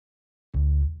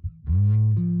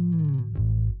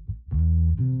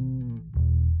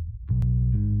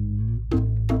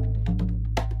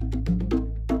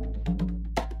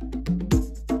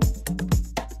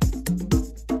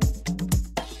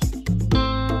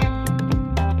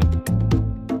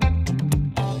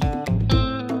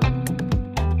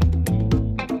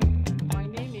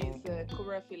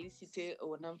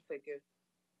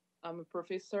I'm a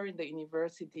professor in the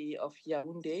University of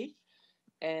Yaoundé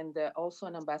and also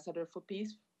an ambassador for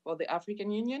peace for the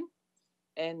African Union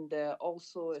and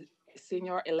also a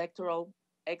senior electoral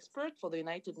expert for the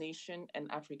United Nations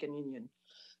and African Union.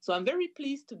 So I'm very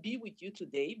pleased to be with you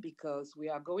today because we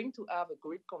are going to have a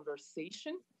great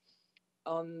conversation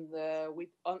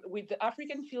with the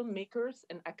African filmmakers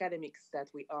and academics that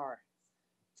we are.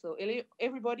 So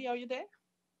everybody, are you there?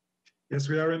 Yes,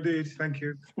 we are indeed. Thank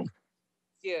you.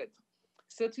 Good.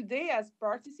 So today, as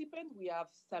participant, we have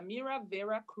Samira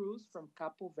Vera Cruz from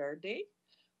Capo Verde.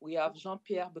 We have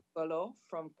Jean-Pierre Bekolo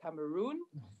from Cameroon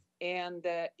and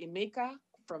Emeka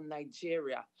from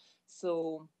Nigeria.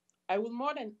 So I will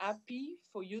more than happy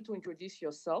for you to introduce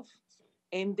yourself.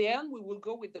 And then we will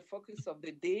go with the focus of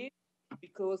the day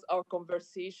because our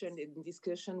conversation and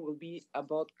discussion will be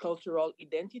about cultural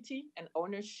identity and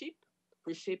ownership,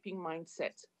 reshaping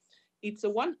mindset. It's a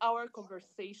 1 hour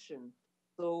conversation.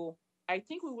 So I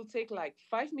think we will take like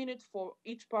 5 minutes for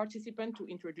each participant to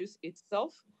introduce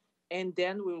itself, and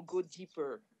then we'll go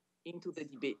deeper into the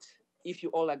debate, if you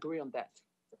all agree on that.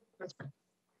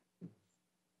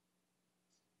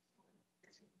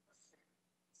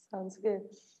 Sounds good.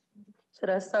 Should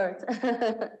I start?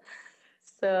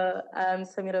 So I'm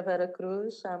Samira Vera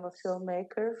Cruz. I'm a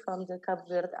filmmaker from the Cape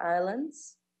Verde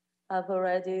Islands. I've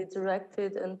already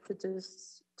directed and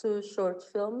produced 2 short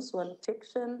films, one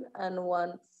fiction and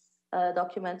one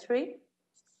documentary,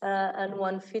 and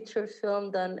one feature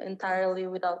film done entirely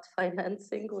without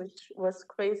financing, which was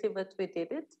crazy, but we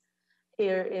did it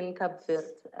here in Cape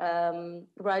Verde.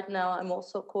 Right now, I'm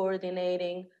also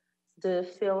coordinating the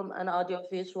film and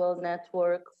audiovisual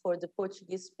network for the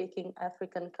Portuguese-speaking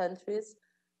African countries,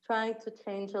 trying to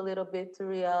change a little bit the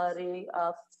reality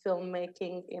of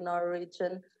filmmaking in our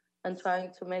region and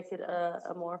trying to make it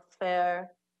a more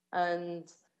fair and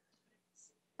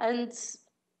and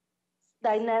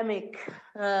dynamic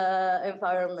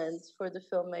environment for the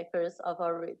filmmakers of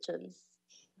our region.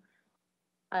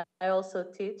 I also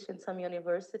teach in some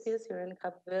universities here in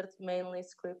Cape Verde, mainly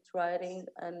script writing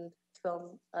and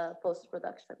film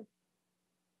post-production.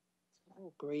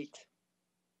 Oh, great.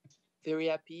 Very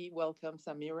happy. Welcome,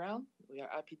 Samira. We are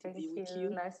happy to be with you.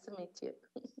 Nice to meet you.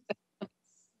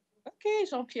 Okay,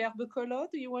 Jean-Pierre Bekolo,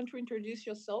 do you want to introduce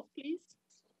yourself, please?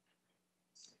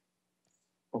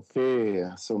 Okay,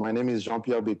 so my name is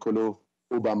Jean-Pierre Bekolo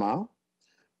Obama.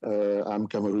 I'm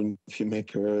Cameroon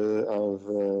filmmaker. I've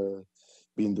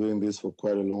been doing this for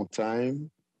quite a long time.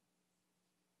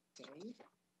 Okay.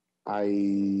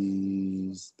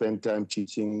 I spent time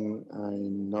teaching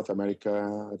in North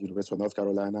America at the University of North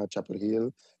Carolina, Chapel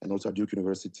Hill, and also at Duke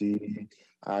University.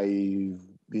 I've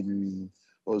been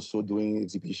also doing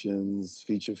exhibitions,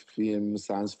 feature film,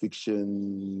 science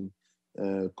fiction,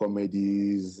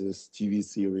 comedies, TV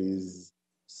series.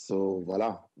 So,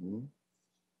 voila.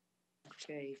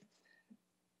 Okay.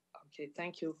 Okay,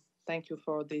 thank you. Thank you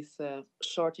for this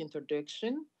short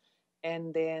introduction.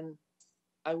 And then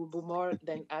I will be more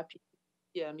than happy.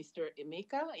 Yeah, Mr.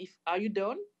 Emeka, are you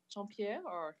done, Jean-Pierre,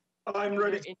 or I'm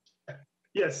ready.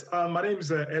 Yes, my name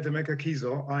is Edemeka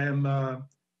Kizo. I am,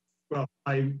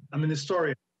 I'm an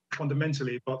historian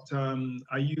fundamentally, but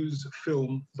I use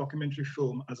film, documentary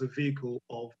film, as a vehicle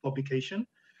of publication.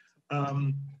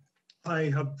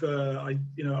 My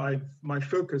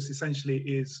focus essentially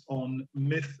is on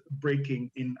myth breaking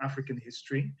in African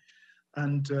history,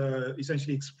 and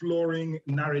essentially exploring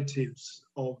narratives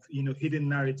of hidden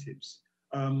narratives.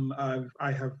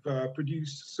 I have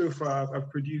produced so far. I've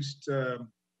produced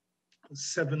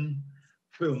 7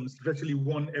 films, virtually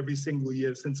one every single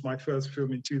year since my first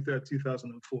film in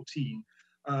 2014,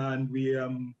 and we.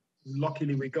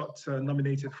 Luckily, we got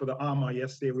nominated for the AMA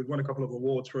yesterday. We won a couple of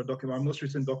awards for our most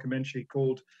recent documentary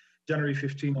called January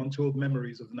 15 Untold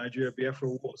Memories of the Nigeria Biafra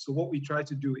War. So what we try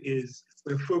to do is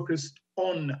we're focused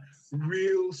on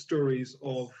real stories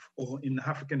in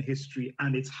African history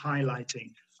and its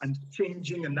highlighting and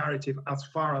changing a narrative as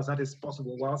far as that is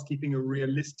possible whilst keeping a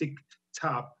realistic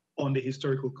tab on the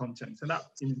historical content. And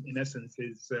that, in essence,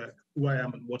 is who I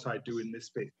am and what I do in this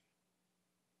space.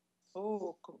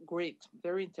 Oh, great.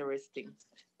 Very interesting.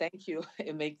 Thank you,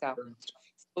 Emeka.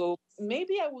 So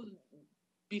maybe I will,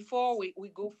 before we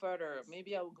go further,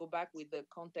 maybe I will go back with the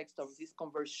context of this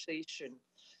conversation.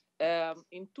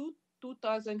 In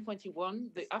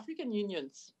 2021, the African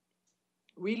Unions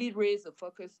really raised a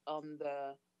focus on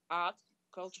the art,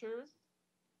 culture,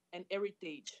 and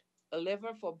heritage, a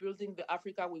lever for building the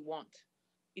Africa we want.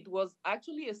 It was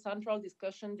actually a central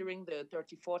discussion during the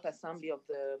 34th Assembly of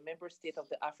the Member State of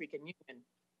the African Union.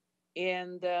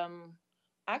 And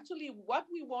Actually, what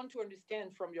we want to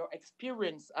understand from your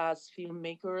experience as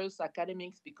filmmakers,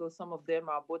 academics, because some of them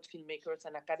are both filmmakers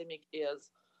and academic,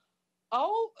 is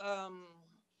how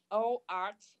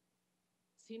art,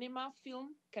 cinema,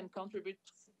 film can contribute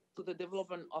to the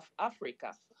development of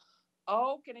Africa.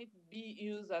 How can it be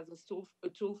used as a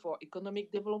tool for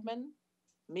economic development?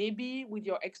 Maybe with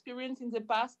your experience in the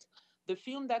past, the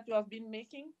film that you have been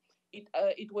making,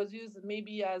 it was used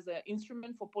maybe as an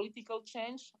instrument for political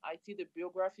change. I see the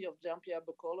biography of Jean-Pierre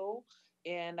Bocolo,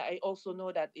 and I also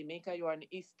know that Emeka, you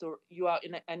are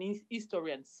an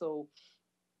historian. So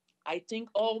I think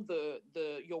all the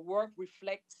your work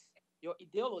reflects your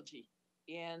ideology.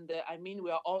 And I mean,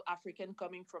 we are all African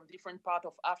coming from different part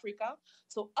of Africa.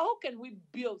 So how can we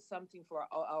build something for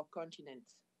our continent?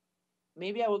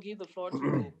 Maybe I will give the floor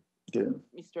to Yeah.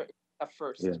 Mr.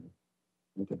 first. Yeah.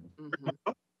 Okay.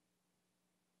 Mm-hmm.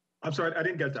 I'm sorry, I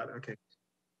didn't get that. Okay.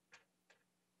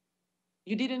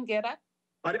 You didn't get that?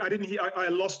 I didn't hear. I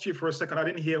lost you for a second. I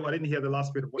didn't hear. I didn't hear the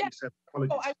last bit of what you said.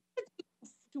 Apologies. Oh, I wanted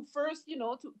to first,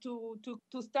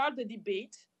 to start the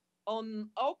debate on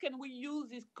how can we use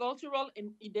this cultural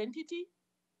identity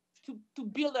to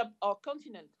build up our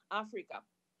continent, Africa,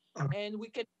 and we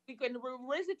can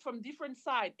raise it from different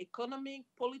sides, economic,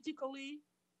 politically,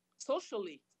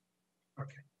 socially.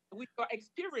 Okay. With your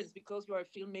experience, because you're a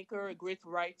filmmaker, a great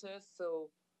writer,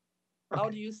 so Okay. how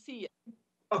do you see it?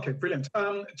 Okay, brilliant.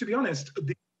 To be honest,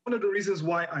 one of the reasons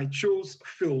why I chose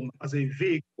film as a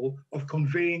vehicle of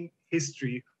conveying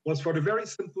history was for the very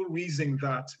simple reason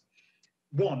that,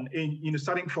 one,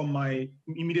 starting from my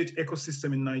immediate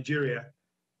ecosystem in Nigeria,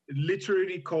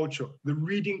 literary culture, the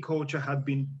reading culture had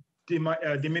been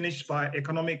diminished by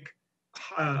economic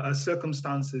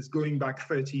circumstances going back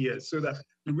 30 years. So that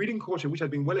the reading culture, which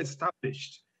had been well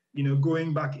established,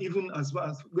 going back even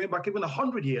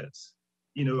 100 years,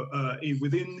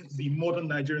 within the modern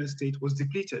Nigerian state was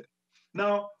depleted.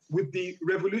 Now, with the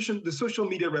revolution, the social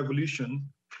media revolution,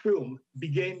 film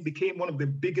became one of the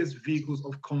biggest vehicles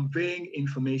of conveying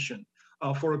information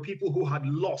for a people who had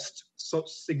lost so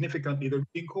significantly the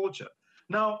reading culture.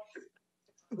 Now,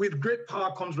 with great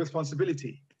power comes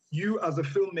responsibility. You, as a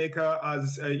filmmaker,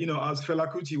 as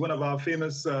Fela Kuti, one of our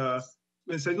famous,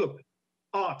 said, look,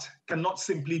 art cannot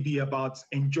simply be about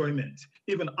enjoyment.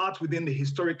 Even art within the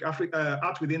historic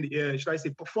art within the, should I say,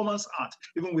 performance art,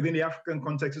 even within the African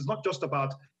context, is not just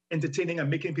about entertaining and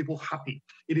making people happy.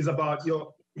 It is about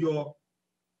your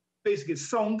basically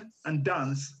song and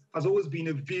dance has always been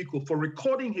a vehicle for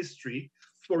recording history,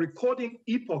 for recording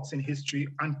epochs in history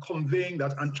and conveying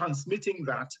that and transmitting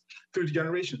that through the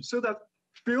generations. So that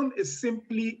film is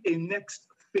simply a next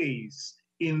phase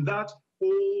in that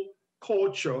whole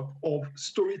culture of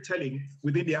storytelling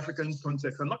within the African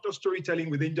context, and not just storytelling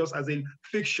within just as in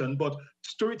fiction, but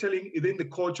storytelling within the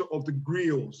culture of the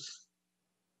griots.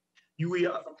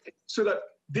 So that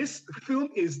this film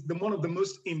is one of the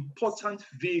most important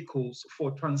vehicles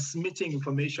for transmitting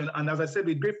information. And as I said,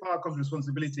 with great power comes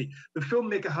responsibility. The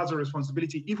filmmaker has a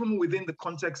responsibility, even within the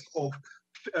context of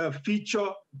feature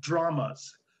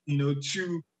dramas,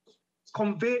 to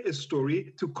convey a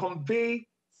story, to convey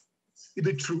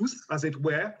the truth, as it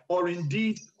were, or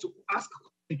indeed to ask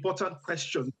important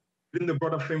questions within the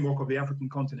broader framework of the African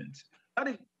continent. That,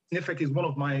 in effect, is one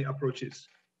of my approaches.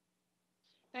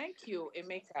 Thank you,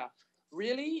 Emeka.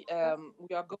 Really,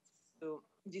 we are going to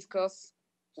discuss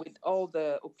with all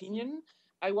the opinion.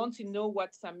 I want to know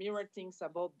what Samira thinks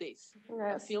about this.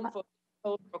 Yes. A film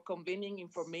for conveying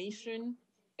information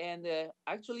and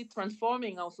actually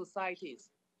transforming our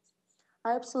societies.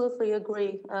 I absolutely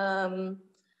agree.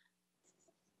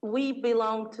 We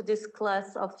belong to this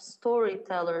class of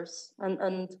storytellers,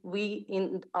 and we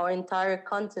in our entire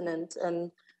continent,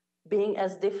 and being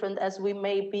as different as we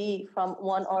may be from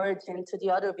one origin to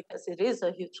the other, because it is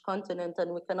a huge continent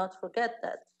and we cannot forget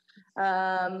that.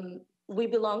 We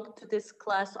belong to this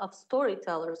class of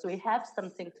storytellers. We have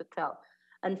something to tell.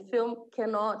 And film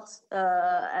cannot,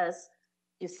 as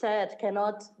you said,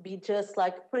 cannot be just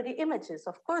like pretty images.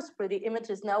 Of course, pretty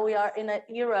images. Now we are in an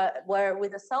era where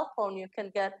with a cell phone, you can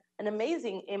get an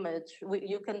amazing image.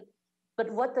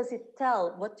 But what does it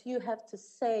tell? What do you have to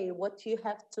say? What do you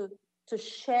have to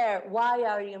share? Why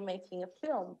are you making a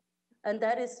film? And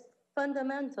that is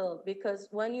fundamental, because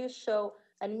when you show,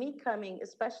 and me coming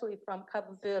especially from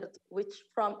Cabo Verde, which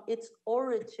from its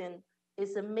origin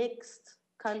is a mixed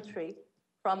country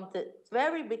from the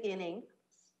very beginning,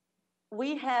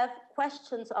 we have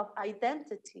questions of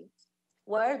identity.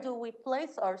 Where do we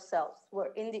place ourselves?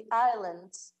 We're in the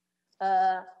islands.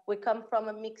 We come from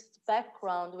a mixed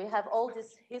background. We have all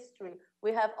this history.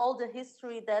 We have all the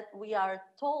history that we are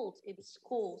told in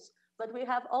schools, but we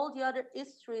have all the other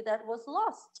history that was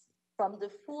lost from the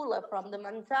Fula, from the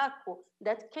Manjaku,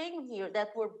 that came here,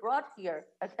 that were brought here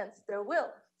against their will.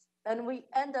 And we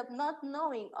end up not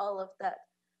knowing all of that.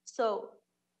 So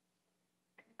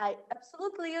I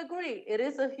absolutely agree. It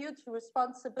is a huge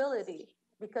responsibility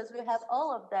because we have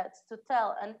all of that to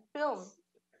tell, and film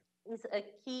is a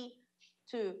key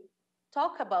to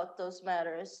talk about those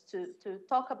matters, to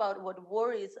talk about what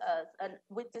worries us. And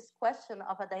with this question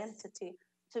of identity,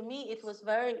 to me, it was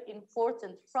very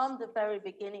important from the very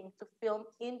beginning to film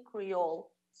in Creole,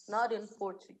 not in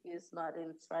Portuguese, not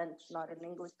in French, not in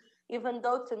English, even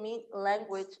though to me,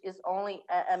 language is only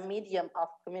a medium of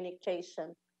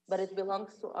communication, but it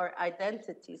belongs to our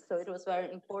identity. So it was very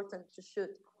important to shoot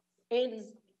in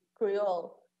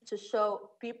Creole to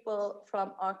show people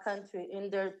from our country in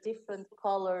their different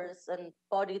colors and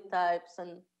body types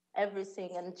and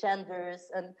everything and genders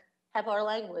and have our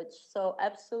language. So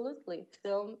absolutely,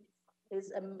 film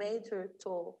is a major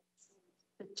tool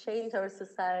to change our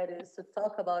societies, to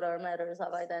talk about our matters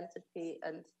of identity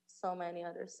and so many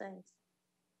other things.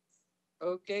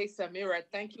 Okay, Samira,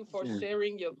 thank you for Yeah.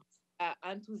 sharing your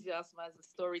enthusiasm as a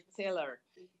storyteller.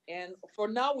 And for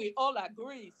now, we all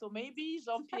agree. So maybe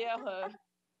Jean-Pierre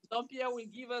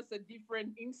will give us a different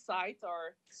insight or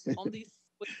on this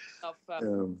question of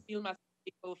Um, film as a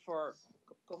vehicle for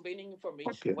conveying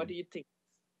information. okay. What do you think?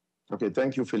 Okay.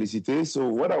 Thank you, Felicite. So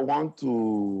what I want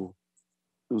to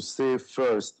say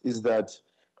first is that,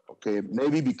 okay,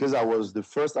 maybe because I was the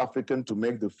first African to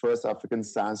make the first African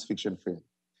science fiction film.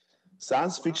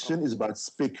 Science Wow. fiction is about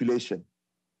speculation.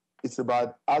 It's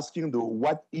about asking the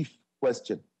what if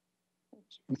question,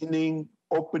 meaning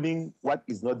opening what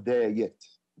is not there yet.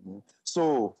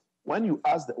 So when you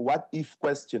ask the what if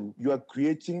question, you are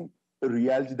creating a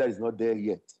reality that is not there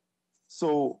yet.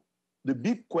 So the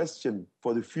big question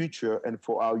for the future and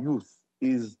for our youth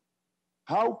is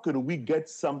how can we get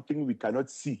something we cannot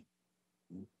see?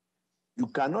 You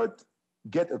cannot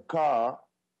get a car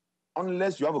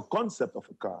unless you have a concept of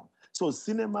a car. So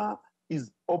cinema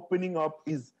is opening up,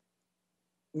 is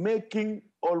making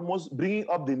almost bringing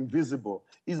up the invisible,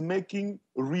 is making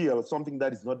real something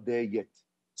that is not there yet.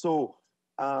 So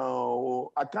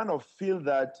I kind of feel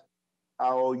that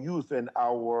our youth and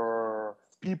our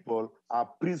people are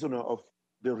prisoner of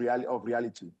the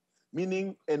reality.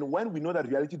 Meaning, and when we know that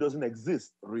reality doesn't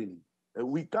exist really,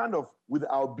 we kind of, with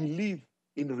our belief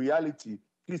in reality,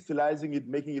 crystallizing it,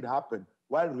 making it happen,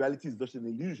 while reality is just an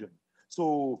illusion.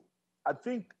 So I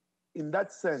think in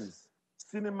that sense,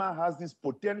 cinema has this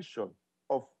potential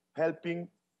of helping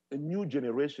a new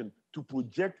generation to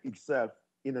project itself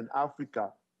in an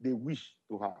Africa they wish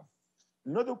to have.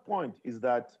 Another point is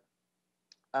that,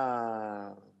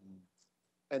 um,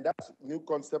 and that's a new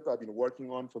concept I've been working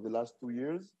on for the last 2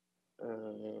 years.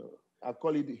 I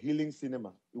call it healing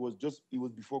cinema. It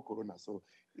was before Corona, so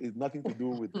it's nothing to do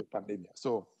with the pandemic.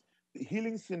 So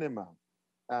healing cinema,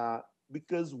 uh,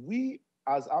 because we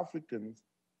as Africans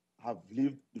have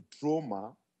lived the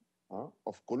trauma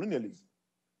of colonialism.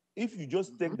 If you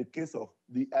just take the case of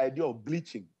the idea of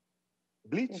bleaching,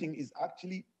 bleaching is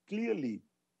actually clearly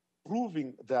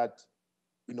proving that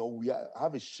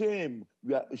have a shame,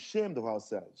 we are ashamed of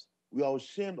ourselves, we are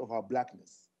ashamed of our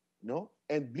blackness,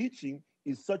 and bleaching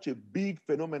is such a big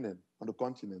phenomenon on the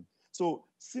continent. So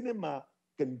cinema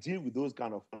can deal with those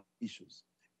kind of issues,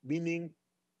 meaning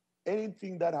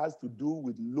anything that has to do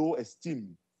with low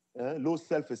esteem, low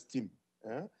self-esteem.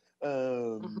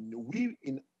 We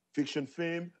in fiction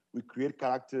film, we create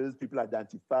characters people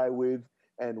identify with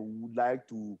and would like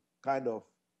to kind of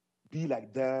be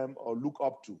like them or look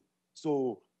up to.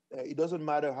 So it doesn't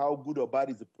matter how good or bad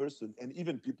is the person, and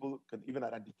even people can even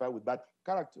identify with bad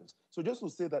characters. So just to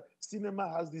say that cinema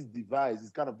has this device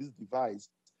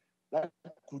that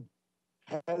could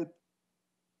help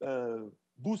uh,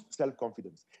 boost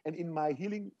self-confidence. And in my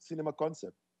healing cinema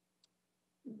concept,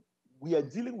 we are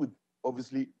dealing with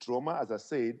obviously trauma, as I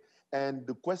said, and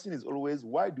the question is always,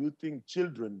 why do you think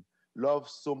children love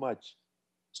so much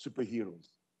superheroes?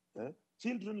 Eh?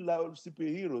 Children love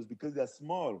superheroes because they're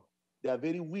small, they are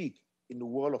very weak in the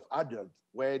world of adults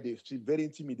where they feel very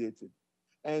intimidated.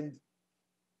 And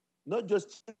not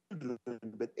just children,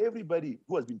 but everybody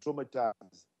who has been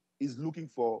traumatized is looking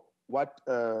for what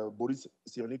Boris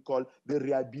Cyrulnik called the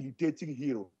rehabilitating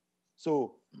hero.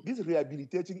 So this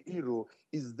rehabilitating hero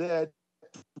is there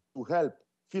to help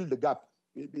fill the gap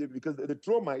because the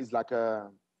trauma is like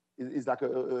a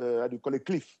how do you call it,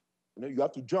 cliff. You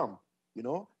have to jump,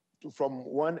 from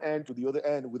one end to the other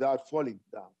end without falling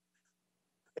down.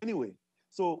 Anyway,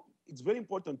 so it's very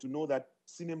important to know that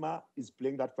cinema is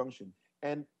playing that function.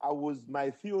 And my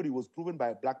theory was proven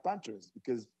by Black Panthers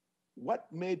because what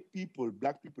made people,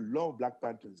 Black people, love Black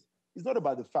Panthers? It's not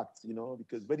about the facts,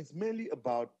 but it's mainly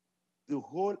about the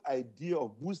whole idea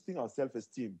of boosting our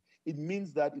self-esteem. It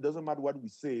means that it doesn't matter what we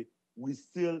say, we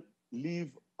still live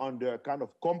under a kind of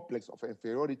complex of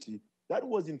inferiority that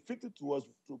was inflicted to us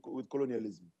with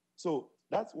colonialism. So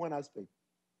that's one aspect.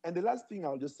 And the last thing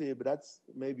I'll just say, but that's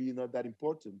maybe not that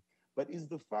important, but is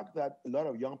the fact that a lot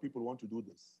of young people want to do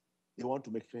this. They want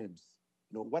to make films.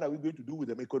 What are we going to do with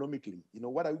them economically?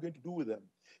 What are we going to do with them?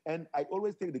 And I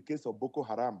always take the case of Boko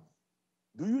Haram.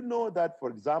 Do you know that, for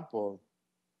example,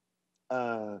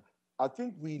 I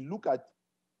think we look at,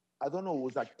 I don't know, it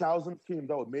was like 1,000 films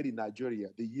that were made in Nigeria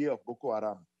the year of Boko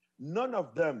Haram. None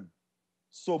of them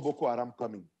saw Boko Haram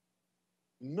coming.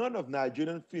 None of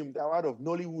Nigerian films out of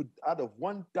Nollywood, out of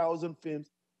 1,000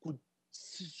 films, could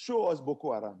show us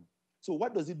Boko Haram. So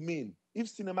what does it mean? If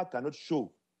cinema cannot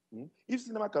show, if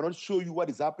cinema cannot show you what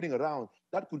is happening around,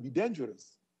 that could be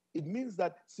dangerous. It means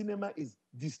that cinema is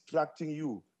distracting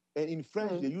you. And in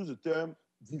French, they use the term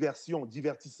diversion,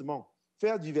 divertissement.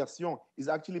 Faire diversion is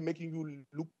actually making you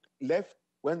look left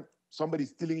when somebody is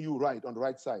stealing you right on the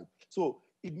right side. So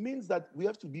it means that we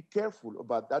have to be careful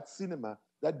about that cinema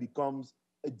that becomes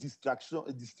a distraction,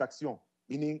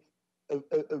 meaning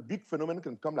a big phenomenon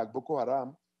can come like Boko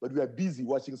Haram, but we are busy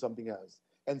watching something else.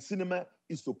 And cinema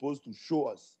is supposed to show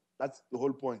us. That's the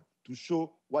whole point, to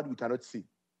show what we cannot see.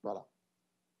 Voilà.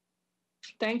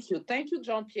 Thank you. Thank you,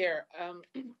 Jean-Pierre.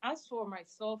 As for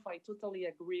myself, I totally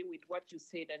agree with what you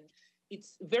said. And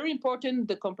it's very important,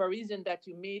 the comparison that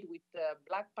you made with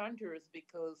Black Panthers,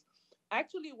 because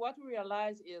actually what we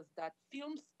realize is that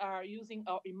films are using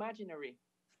our imaginary,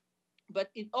 but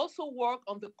it also works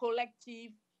on the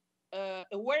collective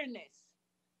awareness.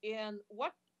 And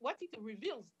what it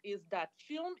reveals is that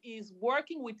film is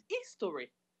working with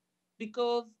history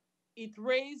because it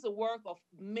raises a work of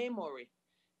memory.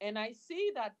 And I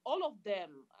see that all of them,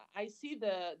 I see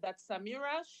that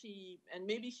Samira, and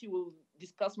maybe she will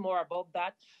discuss more about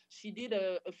that. She did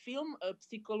a film, a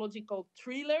psychological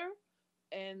thriller,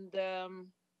 and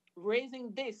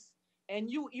raising this. And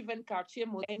you even Cartier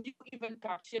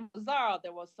Mozart,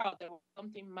 there was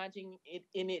something magic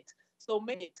in it. So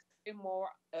make it more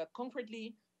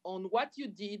concretely on what you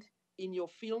did in your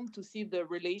film to see the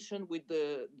relation with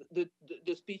the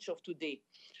speech of today.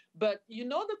 But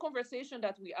the conversation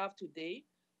that we have today,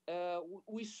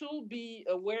 we should be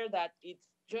aware that it's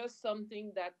just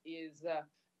something that is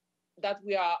that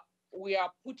we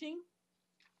are putting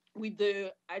with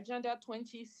the Agenda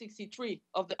 2063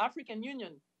 of the African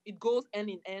Union. It goes hand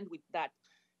in hand with that.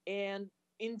 And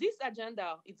in this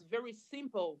agenda, it's very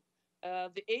simple.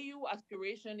 The AU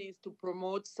aspiration is to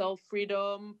promote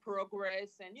self-freedom,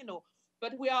 progress, and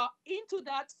but we are into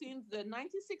that since the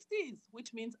 1960s,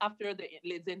 which means after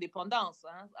les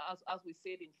indépendances, as we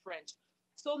said in French.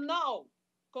 So now,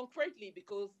 concretely,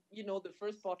 because the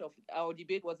first part of our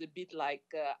debate was a bit like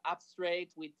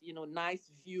abstract with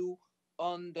nice view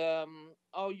on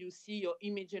how you see your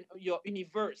image and your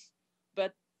universe.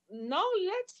 But now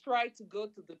let's try to go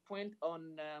to the point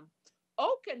on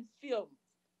how can film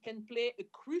can play a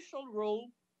crucial role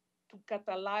to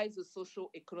catalyze the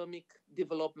socio-economic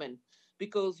development.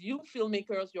 Because you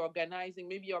filmmakers, you're organizing,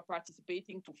 maybe you're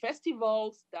participating to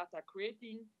festivals that are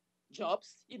creating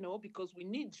jobs, because we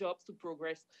need jobs to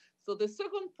progress. So the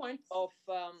second point of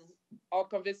our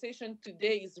conversation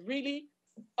today is really,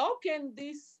 how can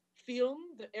this film,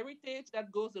 the heritage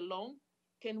that goes along,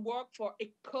 can work for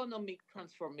economic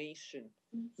transformation?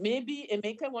 Maybe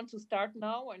Emeka wants to start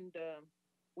now, and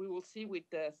we will see with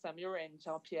Samira and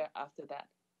Jean-Pierre after that.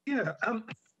 Yeah, the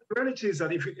reality is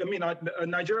that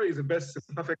Nigeria is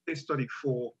the perfect case study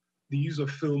for the use of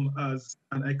film as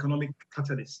an economic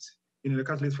catalyst, the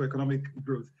catalyst for economic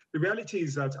growth. The reality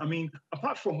is that,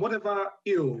 apart from whatever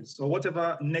ills or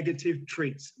whatever negative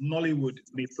traits Nollywood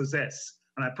may possess,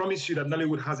 and I promise you that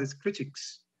Nollywood has its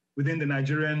critics within the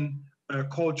Nigerian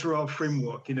cultural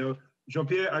framework,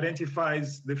 Jean-Pierre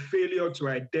identifies the failure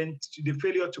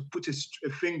to put a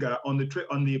finger on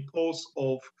the pulse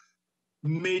of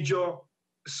major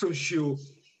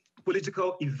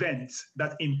socio-political events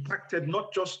that impacted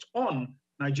not just on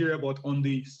Nigeria, but on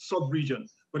the sub-region.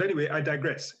 But anyway, I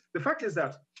digress. The fact is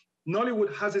that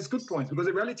Nollywood has its good points, because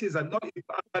the reality is that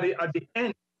at the end,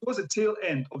 it was the tail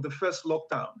end of the first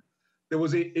lockdown. There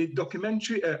was a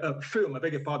documentary, a film, I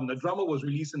beg your pardon, a drama was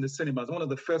released in the cinemas, one of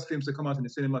the first films to come out in the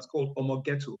cinemas, called Omo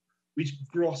Ghetto, which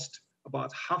grossed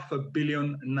about ₦500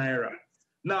 million.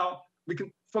 Now,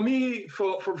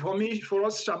 for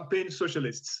us champagne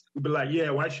socialists, we'd be like, yeah,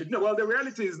 why should, no, well, the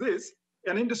reality is this: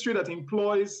 an industry that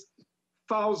employs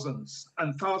thousands and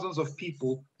thousands of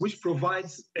people, which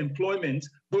provides employment,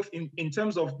 both in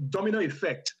terms of domino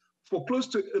effect, for close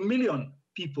to 1 million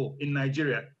people in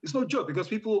Nigeria. It's no joke because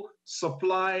people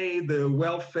supply the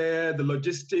welfare, the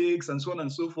logistics, and so on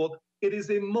and so forth. It is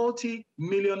a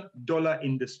multi-million-dollar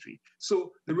industry.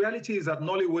 So the reality is that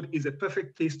Nollywood is a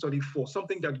perfect case study for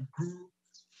something that grew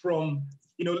from,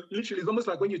 literally, it's almost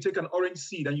like when you take an orange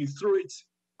seed and you throw it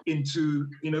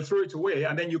throw it away,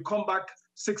 and then you come back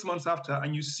 6 months after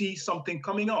and you see something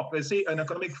coming up, let's say an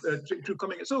economic trend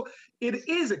coming. So it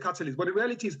is a catalyst, but the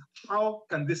reality is, how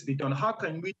can this be done? How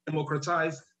can we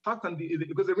democratize?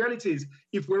 Because the reality is,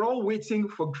 if we're all waiting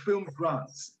for film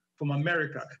grants from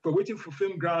America, if we're waiting for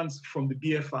film grants from the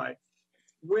BFI,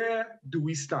 where do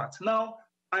we start? Now,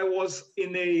 I was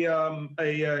in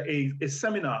a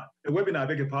seminar, a webinar, I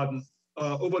beg your pardon,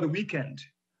 over the weekend,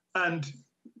 and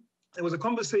there was a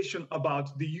conversation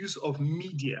about the use of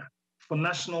media for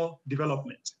national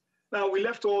development. Now, we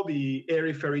left all the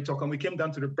airy-fairy talk and we came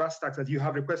down to the brass tacks that you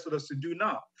have requested us to do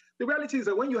now. The reality is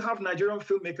that when you have Nigerian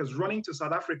filmmakers running to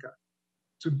South Africa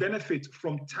to benefit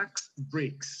from tax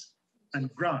breaks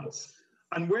and grants,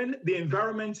 and when the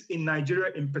environment in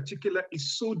Nigeria in particular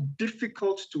is so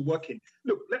difficult to work in,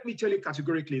 look, let me tell you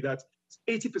categorically that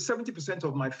 70%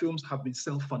 of my films have been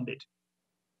self-funded,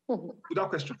 without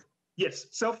question. Yes,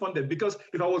 self-funded, because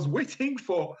if I was waiting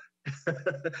for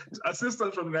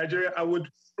assistance from Nigeria, I would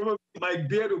probably, my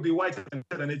beard would be whiter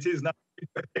than it is now.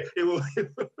 It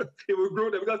will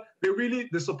grow there because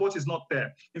the support is not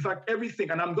there. In fact,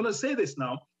 everything, and I'm going to say this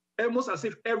now, almost as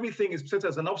if everything is set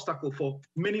as an obstacle for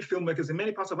many filmmakers in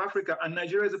many parts of Africa, and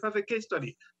Nigeria is a perfect case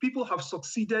study. People have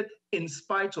succeeded in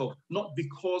spite of, not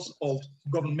because of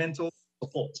governmental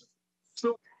support.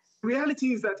 So the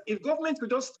reality is that if government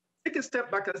could just take a step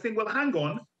back and think, well, hang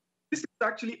on, this is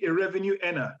actually a revenue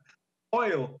earner.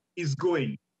 Oil is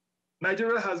going.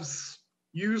 Nigeria has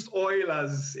used oil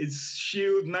as its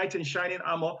shield, knight in shining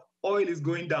armor. Oil is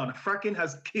going down. Fracking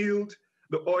has killed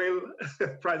the oil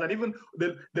price. And even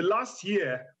the last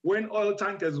year, when oil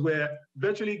tankers were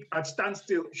virtually at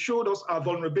standstill, showed us our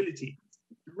vulnerability.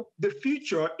 The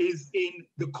future is in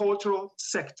the cultural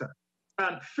sector.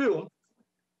 And film,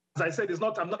 as I said, it's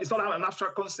not an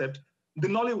abstract concept. The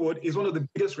Nollywood is one of the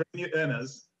biggest revenue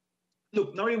earners.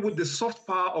 Look, Nollywood, the soft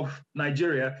power of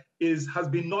Nigeria has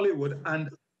been Nollywood and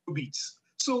beats.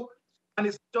 So, and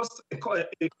it's just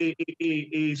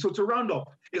so to round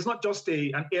up, it's not just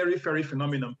an airy-fairy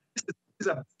phenomenon. This is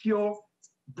a pure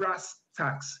brass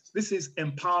tacks. This is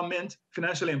empowerment,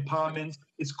 financial empowerment.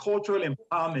 It's cultural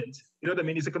empowerment. You know what I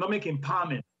mean? It's economic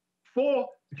empowerment for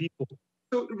people.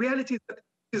 So the reality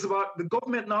is about the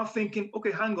government now thinking,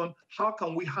 okay, hang on, how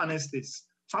can we harness this?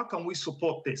 How can we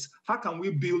support this? How can we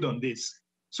build on this?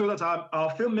 So that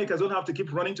our filmmakers don't have to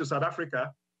keep running to South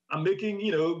Africa and making,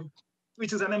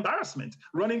 which is an embarrassment,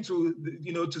 running to,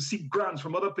 to seek grants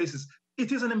from other places.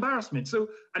 It is an embarrassment. So,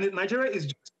 and Nigeria is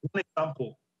just one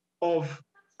example of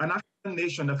an African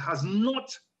nation that has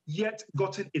not yet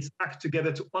gotten its act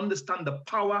together to understand the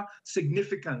power,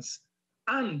 significance,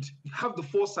 and have the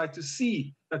foresight to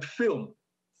see that film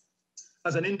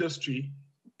as an industry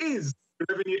is a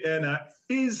revenue earner,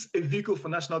 is a vehicle for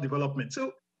national development.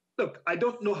 So look, I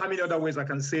don't know how many other ways I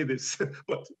can say this,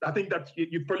 but I think that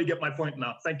you probably get my point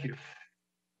now. Thank you.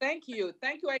 Thank you.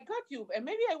 Thank you. I got you. And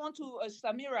maybe I want to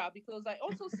Samira, because I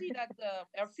also see that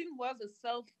our film was a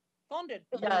self-funded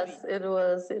movie. Yes, it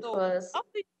was. It was.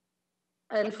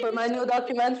 And for my new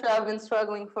documentary, I've been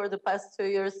struggling for the past 2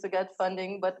 years to get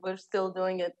funding, but we're still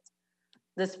doing it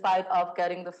despite of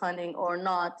getting the funding or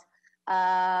not.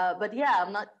 But yeah,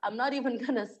 I'm not even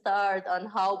gonna start on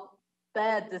how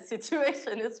bad the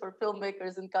situation is for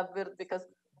filmmakers in Cape Verde, because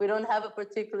we don't have a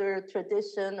particular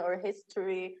tradition or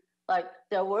history. Like,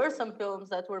 there were some films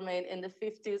that were made in the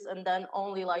 50s and then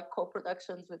only like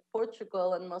co-productions with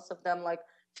Portugal, and most of them like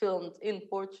filmed in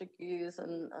Portuguese.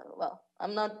 And well,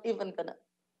 I'm not even gonna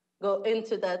go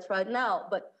into that right now.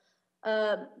 But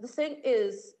the thing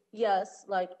is, yes,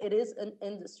 like, it is an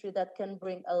industry that can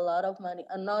bring a lot of money,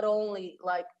 and not only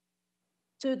like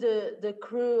to the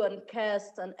crew and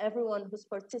cast and everyone who's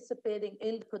participating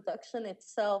in the production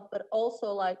itself, but also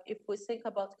like if we think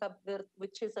about Cape Verde,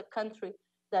 which is a country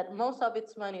that most of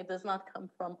its money does not come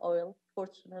from oil,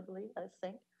 fortunately, I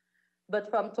think, but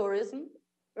from tourism.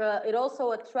 It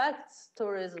also attracts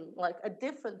tourism, like a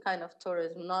different kind of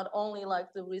tourism, not only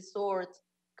like the resort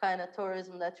kind of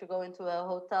tourism that you go into a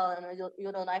hotel and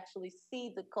you don't actually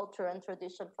see the culture and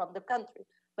tradition from the country,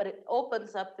 but it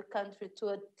opens up the country to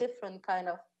a different kind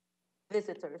of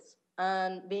visitors.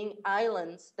 And being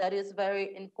islands, that is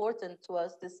very important to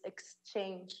us, this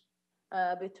exchange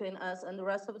between us and the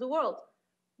rest of the world.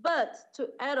 But to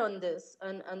add on this,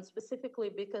 and specifically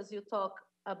because you talk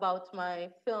about my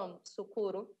film,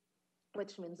 Sukuru,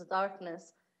 which means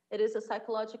darkness, it is a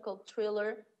psychological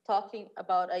thriller talking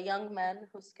about a young man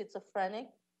who's schizophrenic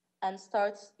and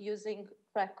starts using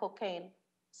crack cocaine.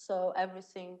 So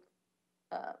everything,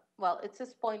 well, it's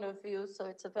his point of view, so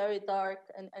it's a very dark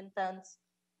and intense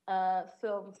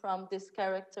film from this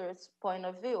character's point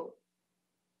of view.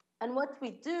 And what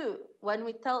we do when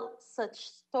we tell such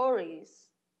stories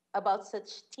about such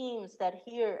themes that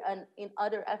here and in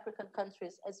other African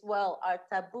countries as well are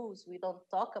taboos, we don't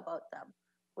talk about them.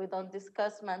 We don't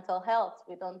discuss mental health.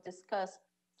 We don't discuss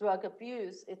drug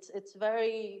abuse. It's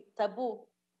very taboo.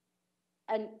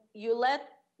 And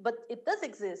but it does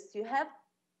exist. You have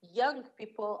young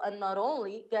people and not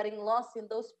only getting lost in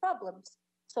those problems.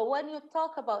 So when you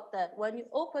talk about that, when you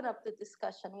open up the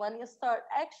discussion, when you start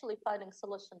actually finding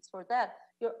solutions for that,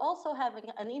 you're also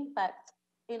having an impact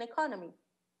in economy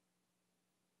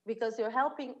because you're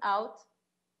helping out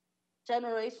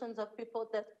generations of people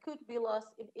that could be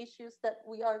lost in issues that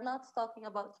we are not talking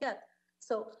about yet.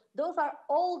 So those are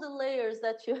all the layers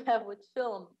that you have with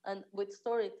film and with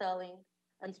storytelling,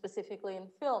 and specifically in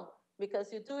film,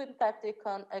 because you do impact the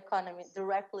economy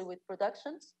directly with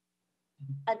productions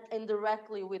and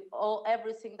indirectly with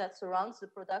everything that surrounds the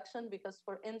production. Because,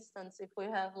 for instance, if we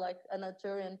have like a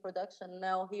Nigerian production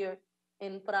now here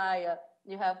in Praia,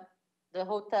 you have the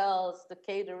hotels, the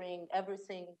catering,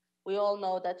 everything. We all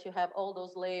know that you have all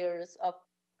those layers of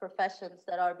professions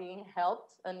that are being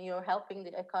helped and you're helping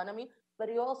the economy, but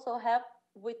you also have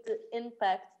with the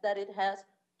impact that it has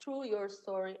through your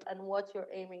story and what you're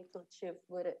aiming to achieve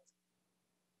with it.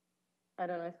 I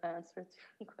don't know if I answered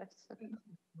your question.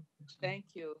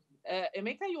 Thank you.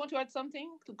 Emeka, you want to add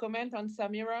something to comment on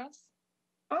Samira's?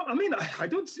 I mean, I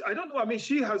don't know. I mean,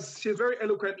 she has very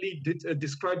eloquently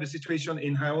described the situation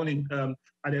in her own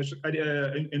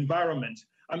environment.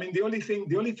 I mean, the only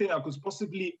thing I could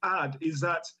possibly add is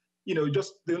that, you know,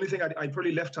 just the only thing I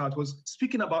probably left out was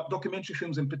speaking about documentary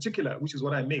films in particular, which is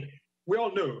what I make. We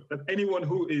all know that anyone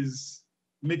who is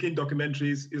making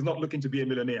documentaries is not looking to be a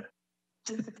millionaire.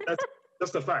 That's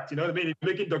just a fact, you know what I mean?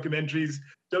 Making documentaries,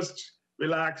 just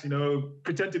relax, you know,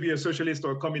 pretend to be a socialist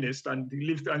or a communist and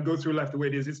live and go through life the way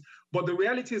it is. But the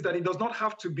reality is that it does not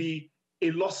have to be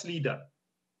a loss leader,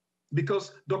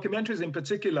 because documentaries in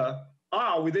particular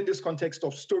are within this context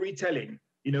of storytelling,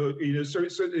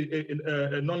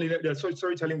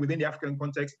 storytelling within the African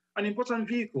context, an important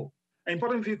vehicle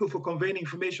for conveying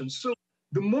information. So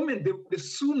the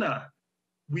sooner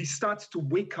we start to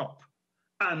wake up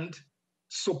and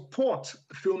support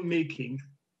filmmaking,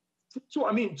 so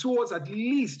I mean, towards at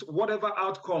least whatever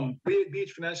outcome, be it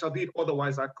financial, be it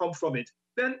otherwise, that come from it,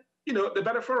 then, you know, the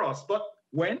better for us. But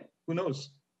when? Who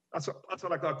knows? That's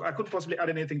all I couldn't possibly add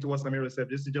anything to what Samira said.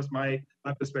 This is just my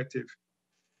perspective.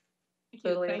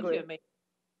 Thank you, May.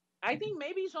 I think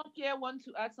maybe Jean-Pierre wants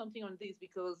to add something on this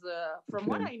because from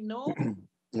what I know,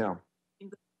 yeah,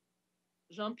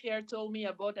 Jean-Pierre told me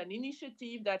about an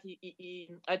initiative that he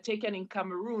had taken in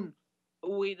Cameroon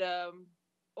with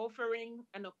offering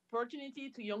an opportunity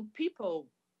to young people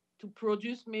to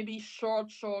produce maybe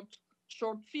short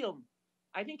film.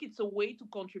 I think it's a way to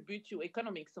contribute to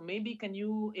economics. So maybe can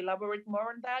you elaborate more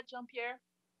on that, Jean-Pierre?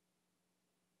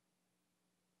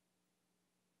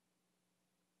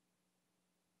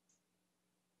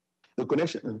 The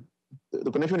connection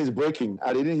is breaking.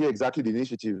 I didn't hear exactly the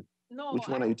initiative. No. Which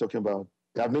one are you talking about?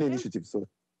 There are many initiatives. So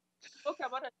talk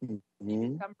about it in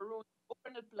Cameroon,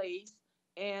 open a place,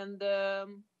 and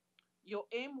your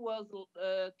aim was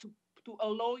to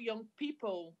allow young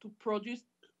people to produce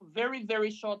very,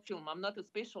 very short film. I'm not a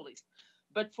specialist,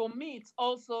 but for me, it's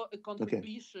also a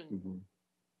contribution. Okay. Mm-hmm.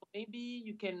 Maybe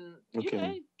you can,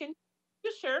 can you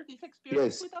share this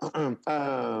experience with us?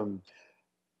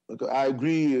 I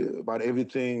agree about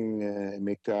everything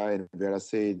Emeka and Vera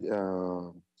said.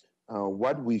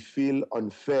 What we feel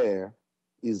unfair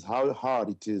is how hard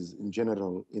it is in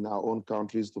general in our own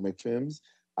countries to make films.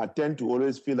 I tend to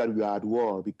always feel that we are at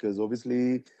war because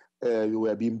obviously we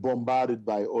are being bombarded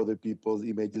by other people's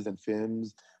images and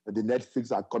films. The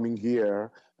Netflix are coming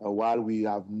here while we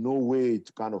have no way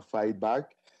to kind of fight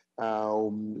back.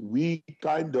 We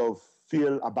kind of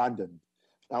feel abandoned.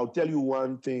 I'll tell you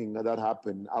one thing that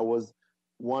happened. I was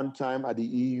one time at the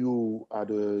EU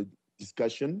at a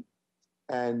discussion,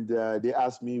 and they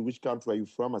asked me, which country are you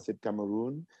from? I said,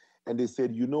 Cameroon. And they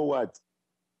said, you know what?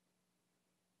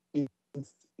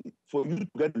 For you to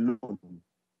get a loan,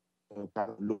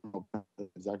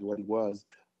 exactly what it was,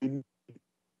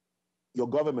 your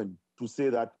government to say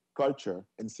that culture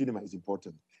and cinema is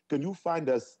important. Can you find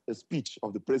us a speech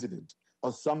of the president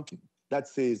or something that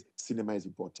says cinema is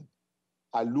important.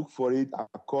 I look for it. I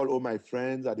call all my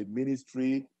friends at the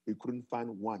ministry. We couldn't find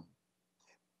one.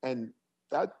 And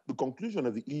that the conclusion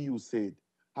of the EU said,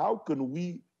 how can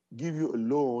we give you a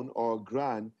loan or a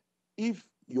grant if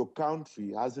your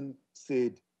country hasn't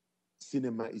said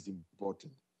cinema is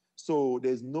important? So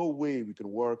there's no way we can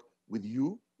work with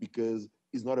you because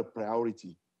it's not a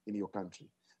priority in your country.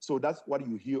 So that's what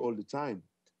you hear all the time.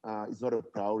 It's not a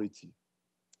priority.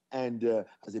 And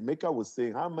as Emeka was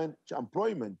saying, how much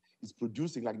employment is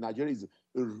producing, like Nigeria is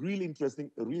a really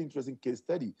interesting case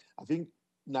study. I think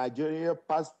Nigeria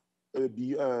passed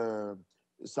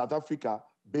South Africa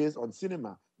based on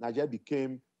cinema. Nigeria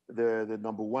became the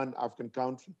number one African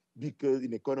country because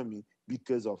in economy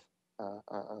because of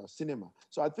cinema.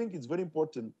 So I think it's very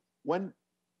important when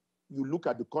you look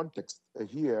at the context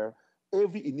here,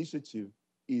 every initiative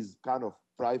is kind of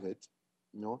private,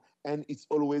 and it's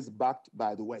always backed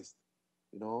by the West.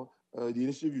 The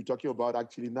initiative you're talking about,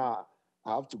 actually now,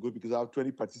 I have to go because I have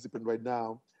 20 participants right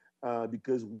now,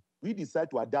 because we decided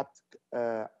to adapt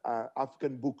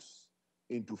African books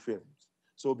into films.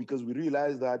 So because we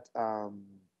realized that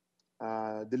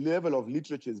the level of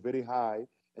literature is very high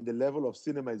and the level of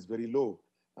cinema is very low.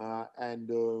 And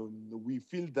we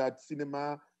feel that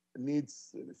cinema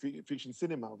needs, fiction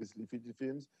cinema, obviously, fiction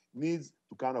films, needs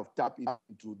to kind of tap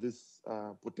into this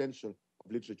potential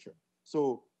of literature.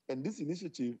 So, and this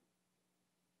initiative,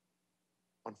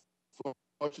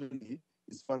 unfortunately,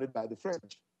 is funded by the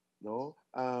French.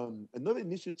 Another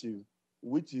initiative,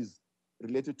 which is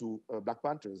related to Black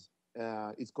Panthers,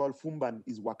 is called Fumban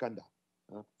is Wakanda.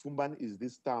 Fumban is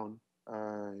this town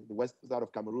in the west side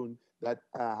of Cameroon that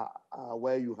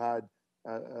where you had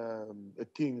a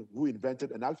king who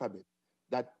invented an alphabet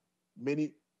that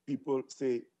many people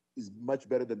say is much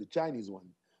better than the Chinese one.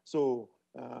 So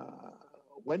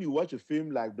when you watch a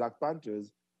film like Black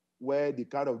Panthers, where they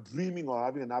kind of dreaming of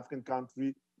having an African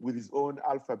country with its own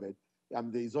alphabet,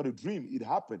 it's not a dream, it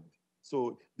happened.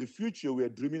 So the future we're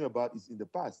dreaming about is in the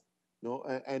past,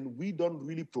 and we don't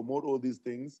really promote all these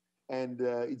things. And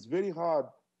it's very hard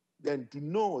then to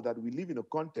know that we live in a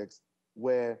context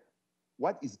where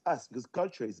what is us, because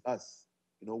culture is us.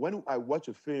 When I watch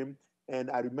a film,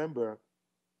 and I remember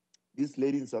this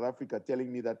lady in South Africa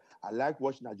telling me that I like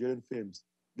watching Nigerian films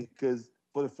because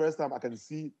for the first time I can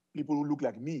see people who look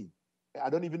like me. I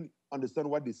don't even understand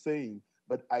what they're saying,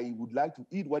 but I would like to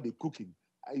eat what they're cooking.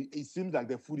 It seems like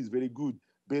their food is very good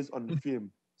based on the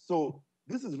film. So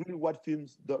this is really what film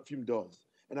does.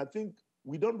 And I think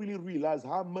we don't really realize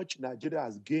how much Nigeria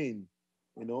has gained,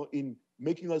 in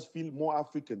making us feel more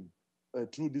African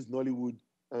through these Nollywood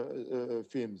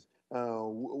films.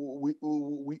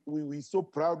 We're so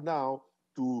proud now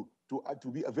to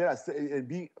be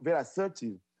being very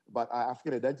assertive about our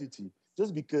African identity,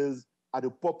 just because at a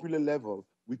popular level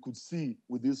we could see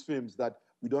with these films that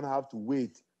we don't have to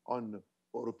wait on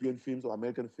European films or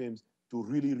American films to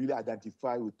really, really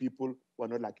identify with people who are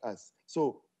not like us.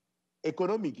 So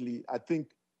economically, I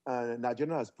think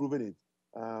Nigeria has proven it.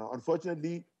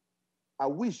 Unfortunately, I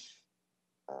wish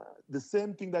the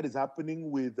same thing that is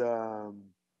happening with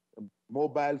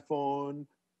mobile phone,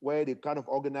 where they kind of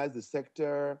organize the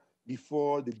sector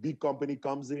before the big company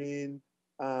comes in,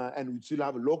 and we still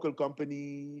have a local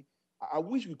company. I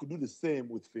wish we could do the same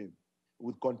with film,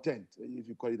 with content, if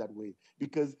you call it that way,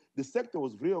 because the sector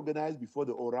was reorganized before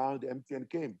the Orange, the MTN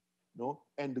came,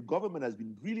 and the government has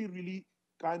been really, really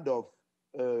kind of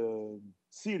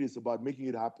serious about making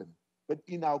it happen. But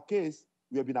in our case,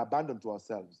 we have been abandoned to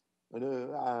ourselves.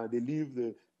 They leave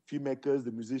the filmmakers,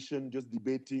 the musicians, just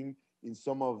debating in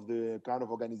some of the kind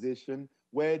of organization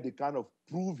where they kind of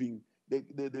proving,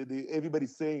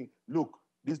 everybody's saying, look,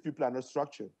 these people are not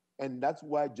structured. And that's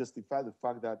why I justify the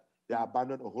fact that they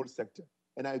abandoned a whole sector.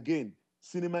 And again,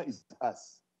 cinema is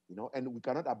us, and we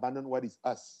cannot abandon what is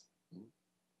us.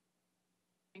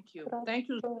 Thank you. Thank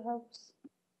you. Perhaps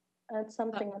add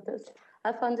something on this.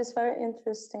 I found this very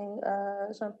interesting,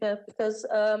 Jean-Pierre, because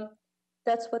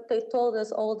that's what they told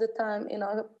us all the time in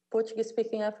our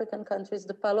Portuguese-speaking African countries,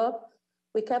 the PALOP.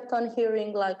 We kept on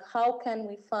hearing, like, how can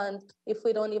we fund if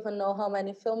we don't even know how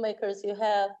many filmmakers you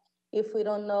have, if we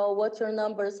don't know what your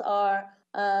numbers are?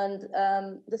 And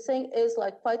the thing is,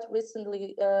 like, quite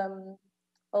recently,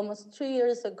 almost 3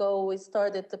 years ago, we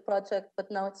started the project, but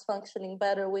now it's functioning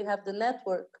better. We have the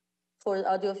network for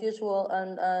audiovisual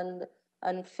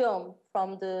and film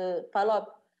from the PALOP.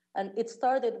 And it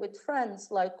started with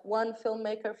friends, like one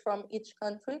filmmaker from each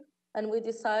country. And we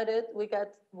decided we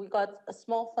got a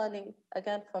small funding,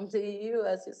 again, from the EU,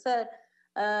 as you said.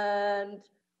 And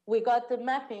we got the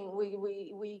mapping.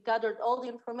 We gathered all the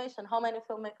information. How many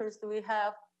filmmakers do we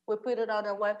have? we put it on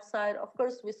a website. Of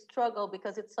course, we struggle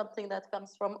because it's something that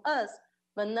comes from us.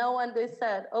 But now when they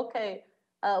said, okay,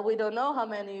 we don't know how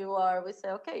many you are, we say,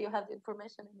 okay, you have the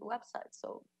information in the website,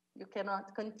 so you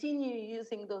cannot continue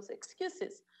using those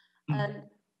excuses. And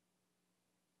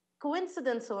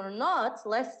coincidence or not,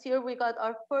 last year we got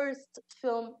our first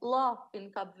film law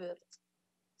in Cape Verde.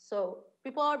 So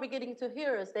people are beginning to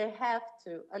hear us, they have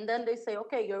to. And then they say,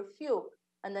 okay, you're few.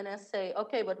 And then I say,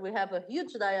 okay, but we have a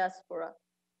huge diaspora.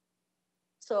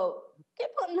 So keep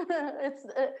on, it's,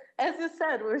 as you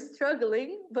said, we're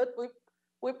struggling, but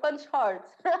we punch hard.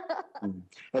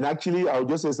 And actually, I'll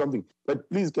just say something. But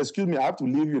please, excuse me, I have to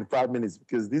leave you in 5 minutes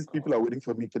because these people are waiting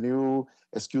for me. Can you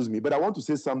excuse me? But I want to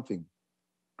say something.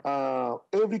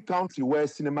 Every country where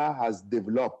cinema has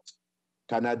developed,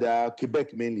 Canada,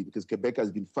 Quebec mainly, because Quebec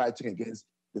has been fighting against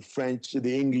the French,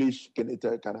 the English,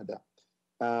 Canada.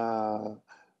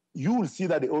 You will see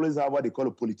that they always have what they call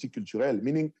a politique culturelle,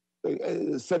 meaning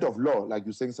a set of law, like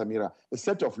you're saying, Samira, a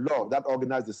set of law that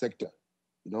organize the sector,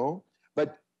 you know?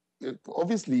 But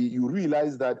obviously, you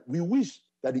realize that we wish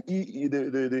that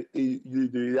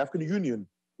the African Union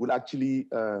would actually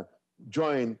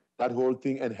join that whole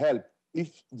thing and help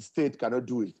if the state cannot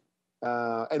do it.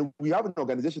 And we have an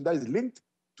organization that is linked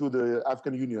to the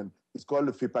African Union. It's called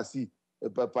the FEPACI,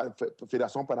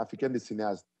 Fédération Pan-Africaine des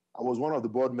Cinéastes. I was one of the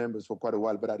board members for quite a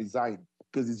while, but I resigned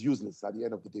because it's useless at the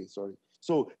end of the day, sorry.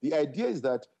 So the idea is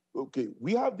that, okay,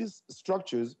 we have these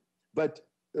structures, but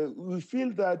we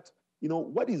feel that, you know,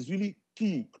 what is really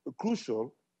key,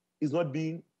 crucial, is not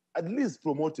being at least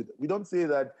promoted. We don't say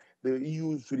that the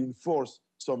EU should enforce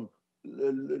some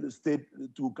state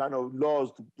to kind of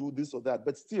laws to do this or that,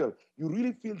 but still, you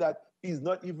really feel that is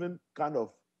not even kind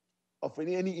of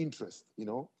any interest, you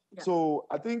know? Yeah. So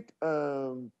I think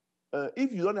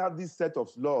if you don't have this set of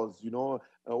laws, you know,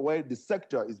 where the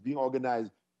sector is being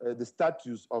organized, the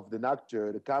status of the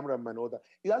actor, the cameraman, all that,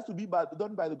 it has to be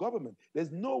done by the government.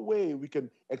 There's no way we can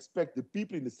expect the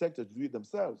people in the sector to do it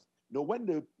themselves. You know, when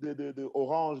the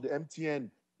Orange, the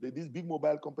MTN, this big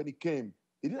mobile company came,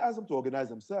 they didn't ask them to organize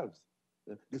themselves.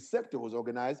 The sector was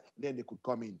organized, then they could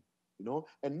come in, you know.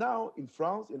 And now in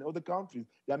France and other countries,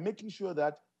 they're making sure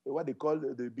that what they call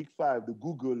the big five, the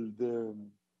Google, the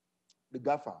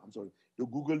GAFA, the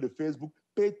Google, the Facebook,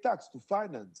 pay tax to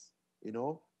finance, you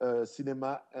know,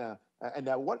 cinema, and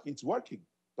it's working.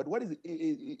 But what is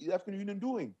the African Union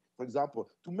doing, for example,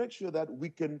 to make sure that we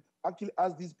can actually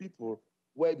ask these people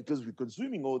why? Because we're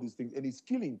consuming all these things and it's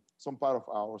killing some part of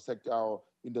our sector, our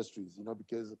industries, you know,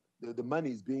 because the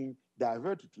money is being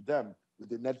diverted to them with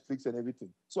the Netflix and everything.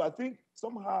 So I think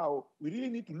somehow we really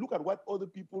need to look at what other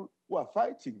people who are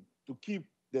fighting to keep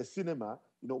their cinema,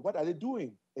 you know, what are they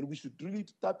doing? And we should really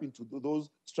tap into those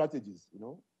strategies, you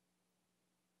know.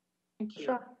 Thank you.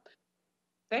 Sure.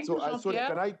 Thank you, Jean-Pierre.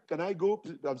 Sorry, can I go?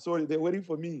 I'm sorry, they're waiting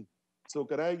for me. So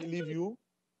can I leave you?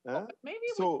 Huh? Maybe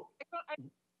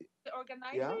the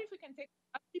organizer, yeah? If we can take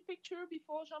a picture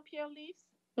before Jean-Pierre leaves.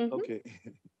 Mm-hmm. Okay.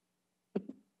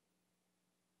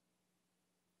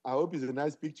 I hope it's a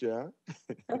nice picture.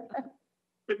 Huh?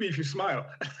 Maybe if you smile.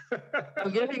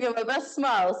 I'm giving you my best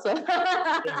smile. So.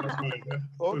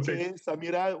 Okay,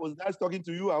 Samira, it was nice talking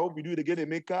to you. I hope we do it again in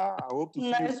Mecca. I hope to see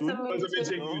you soon.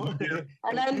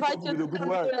 And I invite you to Cape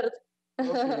Verde.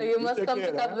 Okay. You must come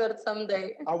to Cape Verde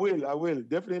someday. I will,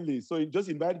 definitely. So just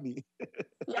invite me.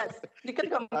 Yes, you can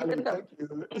come. You can come. Thank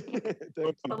you.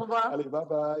 Thank you.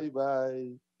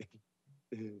 Bye-bye.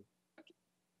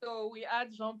 So we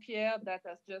had Jean-Pierre that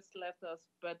has just left us,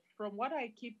 but from what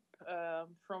I keep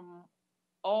from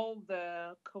all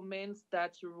the comments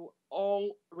that you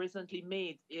all recently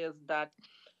made is that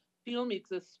film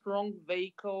is a strong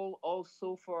vehicle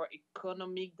also for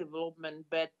economic development,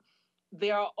 but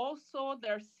there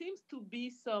seems to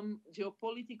be some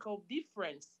geopolitical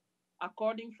difference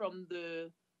according from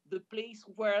the place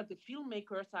where the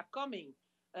filmmakers are coming.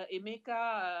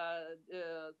 Emeka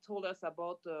told us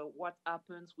about what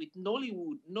happens with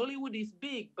Nollywood. Nollywood is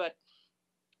big, but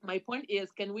my point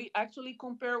is, can we actually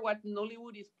compare what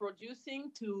Nollywood is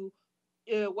producing to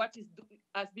what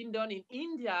has been done in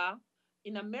India,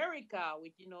 in America,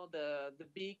 with the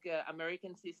big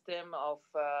American system of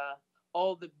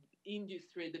all the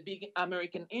industry, the big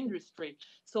American industry.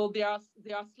 So there are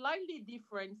slightly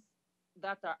different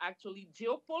that are actually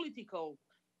geopolitical,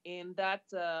 and that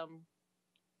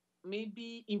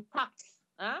maybe impacts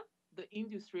the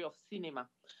industry of cinema.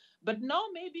 But now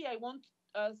maybe I want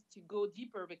us to go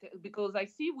deeper because I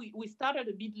see we started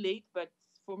a bit late, but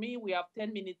for me we have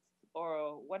 10 minutes,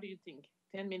 or what do you think?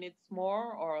 10 minutes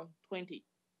more or 20?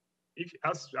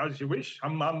 As you wish. I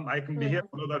can be here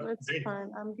for another That's day.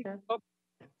 fine. I'm here.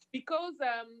 Because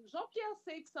Jean-Pierre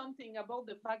said something about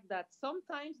the fact that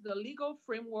sometimes the legal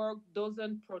framework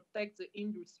doesn't protect the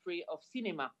industry of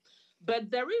cinema. But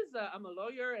there is, I'm a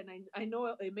lawyer, and I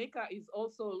know Emeka is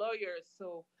also a lawyer.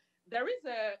 So there is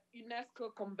a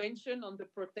UNESCO Convention on the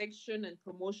Protection and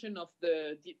Promotion of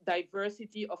the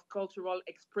Diversity of Cultural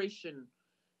Expression.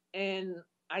 And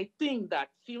I think that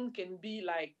film can be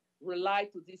like rely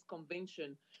to this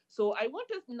convention. So I want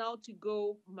us now to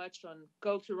go much on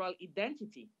cultural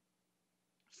identity.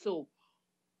 So,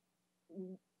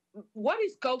 what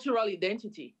is cultural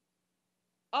identity?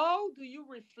 How do you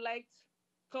reflect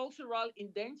cultural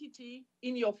identity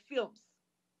in your films?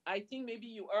 I think maybe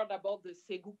you heard about the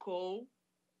Segu call.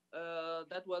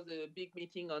 That was a big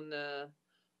meeting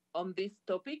on this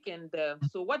topic. And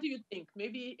so, what do you think?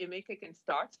 Maybe Emeka can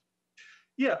start.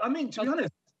 Yeah, I mean, to be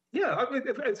honest, yeah,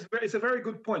 it's a very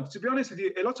good point. To be honest with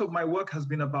you, a lot of my work has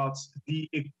been about the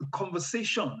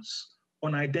conversations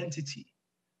on identity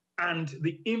and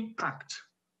the impact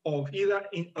of either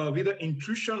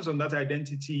intrusions on that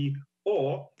identity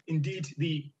or indeed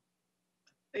the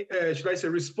should I say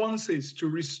responses to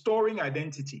restoring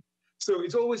identity. So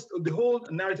it's always the whole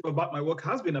narrative about my work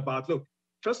has been about, look,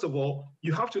 first of all,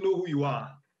 you have to know who you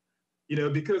are,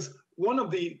 because one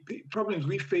of the problems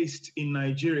we faced in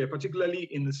Nigeria, particularly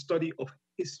in the study of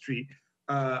history,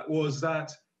 was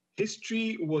that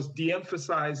history was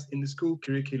de-emphasized in the school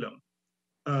curriculum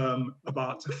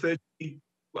about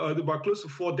close to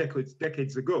 4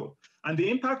 decades ago. And the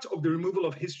impact of the removal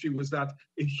of history was that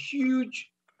a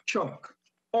huge chunk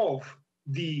of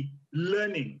the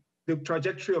learning, the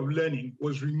trajectory of learning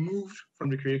was removed from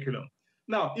the curriculum.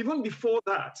 Now, even before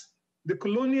that, the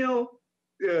colonial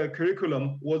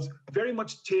curriculum was very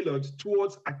much tailored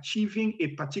towards achieving a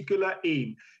particular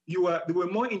aim. They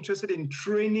were more interested in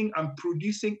training and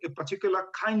producing a particular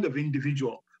kind of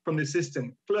individual from the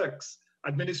system, clerks,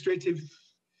 administrative,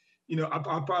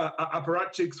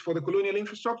 apparatchiks for the colonial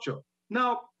infrastructure.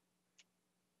 Now,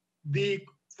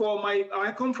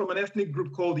 I come from an ethnic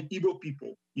group called the Igbo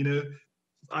people,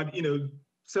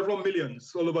 several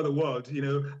millions all over the world,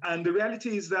 and the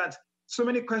reality is that so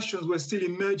many questions were still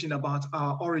emerging about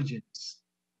our origins,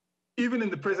 even in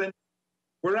the present.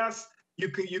 Whereas you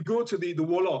go to the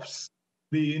Wolofs,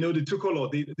 the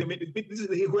Tukolo, this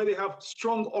is where they have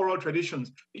strong oral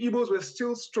traditions. The Igbos were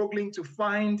still struggling to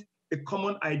find a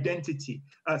common identity,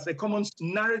 as a common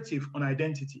narrative on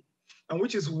identity, and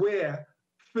which is where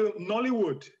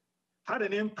Nollywood had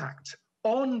an impact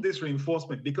on this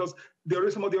reinforcement, because there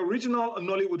are some of the original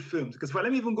Nollywood films. Because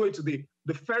let me even go into the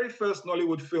very first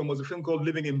Nollywood film was a film called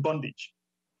Living in Bondage,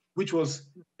 which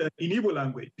was in Igbo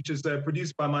language, which is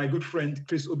produced by my good friend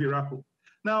Chris Obiraku.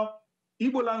 Now,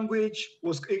 Igbo language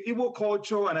Igbo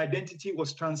culture and identity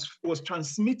was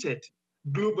transmitted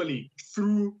globally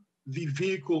through the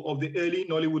vehicle of the early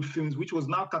Nollywood films, which was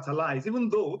now catalyzed, even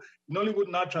though Nollywood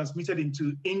now transmitted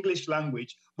into English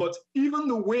language. But even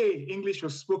the way English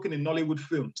was spoken in Nollywood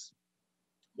films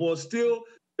was still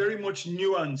very much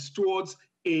nuanced towards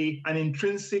an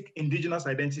intrinsic indigenous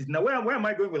identity. Now, where am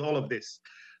I going with all of this?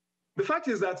 The fact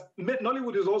is that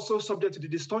Nollywood is also subject to the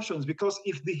distortions, because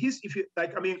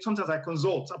sometimes I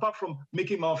consult, apart from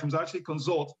making my own films, I actually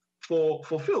consult for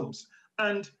films.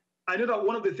 And I know that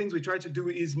one of the things we try to do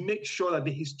is make sure that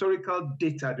the historical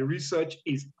data, the research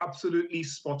is absolutely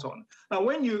spot on. Now,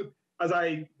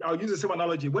 I'll use the same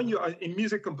analogy, when you are in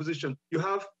music composition, you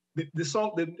have the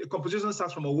song, the composition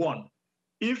starts from a 1.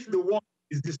 If the 1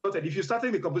 is distorted, if you're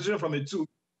starting the composition from a 2,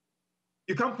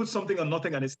 you can't put something on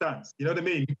nothing and it stands. You know what I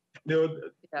mean?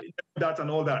 That and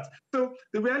all that. So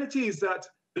the reality is that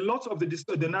a lot of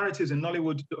the narratives in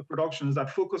Nollywood productions that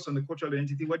focus on the cultural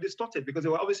identity were distorted because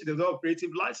there was a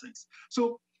creative license.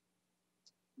 So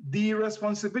the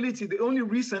responsibility, only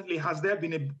recently has there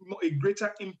been a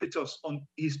greater impetus on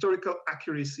historical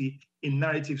accuracy in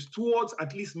narratives towards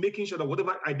at least making sure that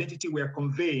whatever identity we are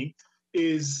conveying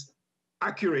is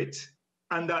accurate,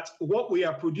 and that what we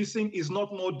are producing is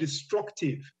not more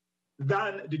destructive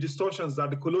than the distortions that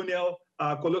the colonial,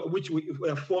 which we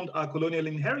formed our colonial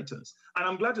inheritance. And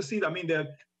I'm glad to see that. I mean, there are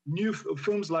new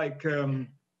films like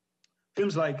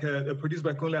produced by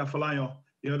Kunle Afolayan,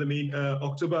 you know what I mean,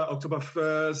 October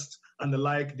 1st and the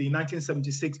like, the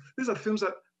 1976. These are films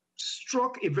that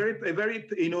struck there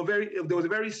was a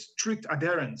very strict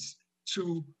adherence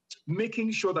to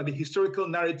making sure that the historical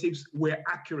narratives were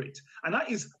accurate. And that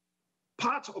is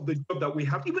part of the job that we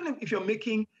have. Even if you're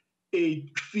making a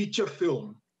feature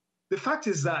film, the fact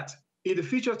is that in the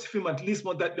feature film, at least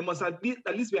there must at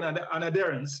least be an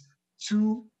adherence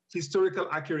to historical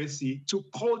accuracy to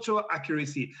cultural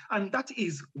accuracy. And that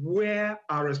is where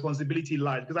our responsibility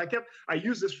lies. Because I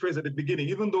use this phrase at the beginning,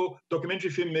 even though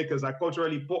documentary filmmakers are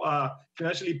culturally poor,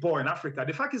 financially poor in Africa,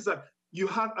 the fact is that you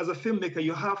have, as a filmmaker,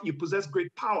 you possess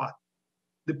great power.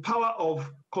 The power of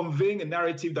conveying a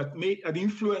narrative that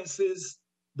influences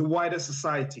the wider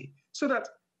society. So that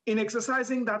in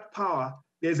exercising that power,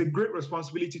 there's a great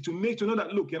responsibility to know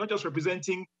that, look, you're not just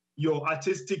representing your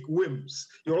artistic whims,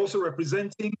 you're also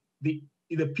representing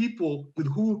the people with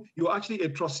whom you're actually a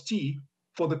trustee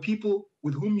for the people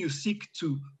with whom you seek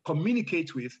to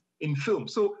communicate with in film.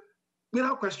 So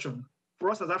without question, for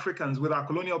us as Africans with our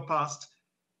colonial past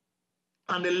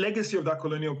and the legacy of that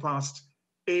colonial past,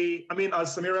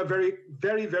 as Samira very,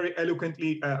 very, very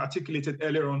eloquently articulated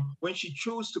earlier on, when she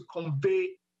chose to convey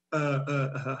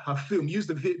her film, use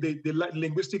the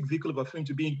linguistic vehicle of her film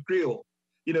to be in Creole,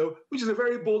 which is a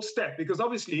very bold step, because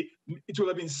obviously it would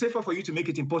have been safer for you to make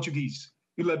it in Portuguese.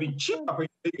 It would have been cheaper.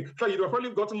 You'd have probably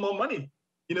gotten more money,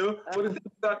 But the thing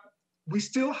is that we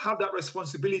still have that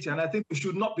responsibility, and I think we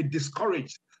should not be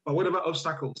discouraged by whatever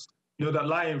obstacles, that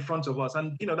lie in front of us.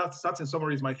 And, that's in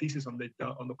summary is my thesis on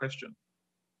the question.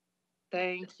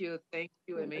 Thank you,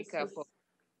 Emeka, for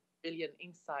brilliant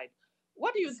insight.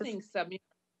 What do you think, Samir?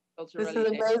 This is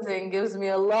amazing. Gives me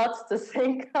a lot to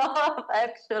think of,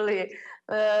 actually.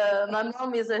 My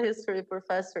mom is a history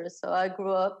professor, so I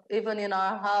grew up, even in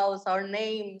our house, our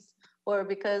names were,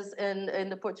 because in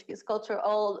the Portuguese culture,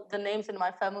 all the names in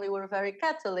my family were very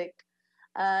Catholic.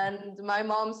 And my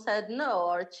mom said, no,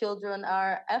 our children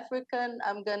are African.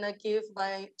 I'm going to give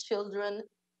my children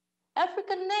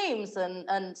African names,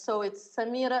 and so it's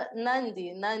Samira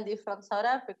Nandi from South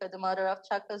Africa, the mother of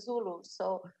Chaka Zulu.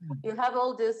 So you have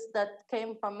all this that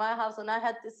came from my house, and I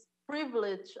had this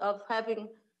privilege of having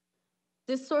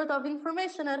this sort of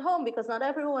information at home, because not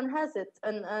everyone has it.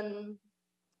 And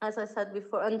as I said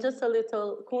before, and just a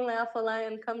little, Kunle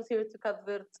Afolayan comes here to Cape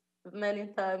Verde many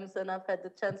times, and I've had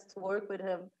the chance to work with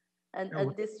him,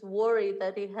 and this worry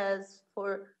that he has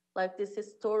for like this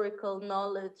historical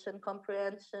knowledge and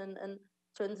comprehension and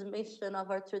transmission of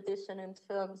our tradition in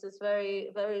films is very,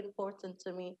 very important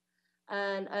to me.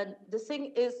 And the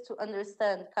thing is to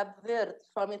understand, Cape Verde,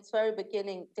 from its very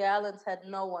beginning, the islands had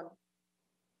no one.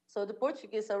 So the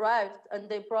Portuguese arrived and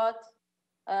they brought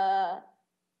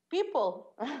people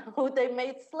who they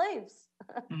made slaves.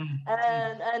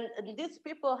 and these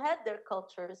people had their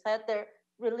cultures, had their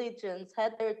religions,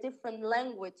 had their different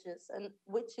languages, and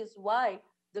which is why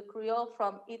the Creole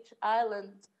from each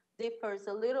island differs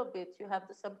a little bit. You have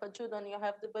the Sampajudo and you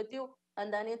have the Badiou,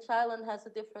 and then each island has a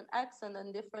different accent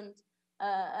and different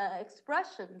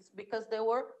expressions, because they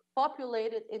were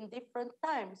populated in different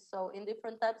times. So in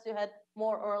different times you had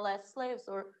more or less slaves,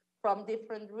 or from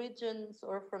different regions,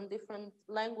 or from different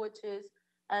languages,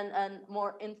 and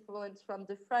more influence from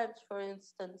the French, for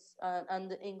instance, and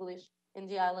the English in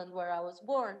the island where I was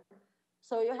born.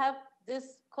 So you have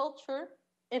this culture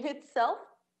in itself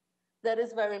that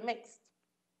is very mixed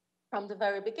from the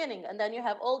very beginning. And then you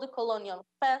have all the colonial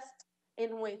past,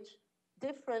 in which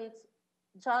different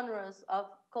genres of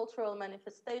cultural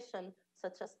manifestation,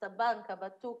 such as tabanca,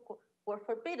 batuco, were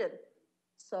forbidden.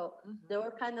 So they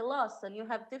were kind of lost. And you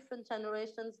have different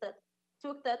generations that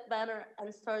took that banner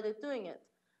and started doing it.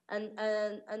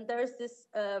 And there's this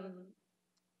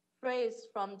phrase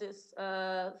from this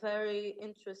very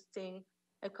interesting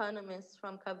economist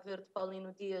from Cape Verde,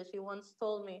 Paulino Dias. He once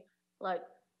told me, like,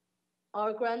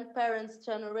 our grandparents'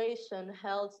 generation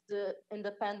held the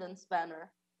independence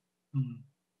banner.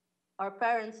 Our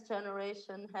parents'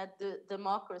 generation had the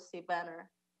democracy banner,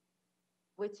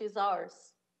 which is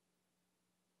ours.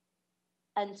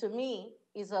 And to me,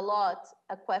 is a lot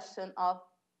a question of,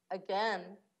 again,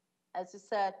 as you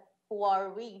said, who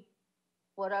are we?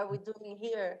 What are we doing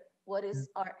here? What is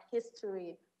our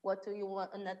history? What do you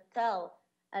want to tell?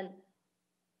 And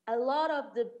a lot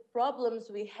of the problems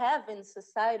we have in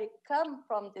society come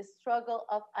from this struggle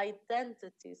of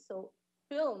identity. So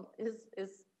film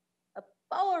is a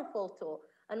powerful tool.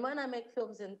 And when I make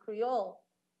films in Creole,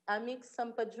 I mix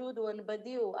Sampajudo and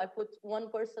Badiou. I put one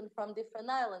person from different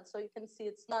islands, so you can see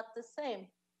it's not the same.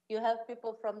 You have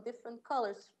people from different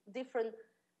colors, different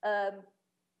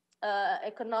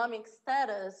economic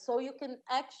status, so you can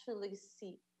actually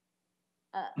see.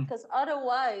 Because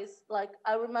otherwise, like,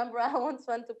 I remember I once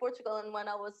went to Portugal, and when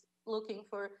I was looking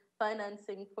for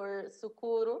financing for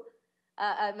Sucuro,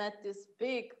 I met this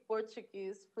big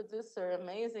Portuguese producer,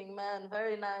 amazing man,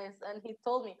 very nice. And he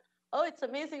told me, oh, it's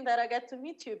amazing that I get to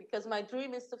meet you, because my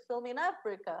dream is to film in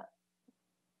Africa.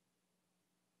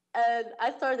 And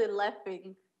I started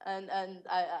laughing, and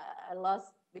I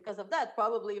lost because of that.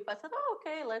 Probably if I said, oh,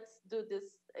 okay, let's do this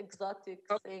exotic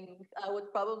thing, I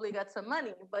would probably get some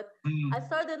money. But I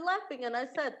started laughing and I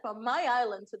said, from my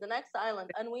island to the next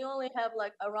island, and we only have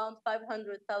like around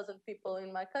 500,000 people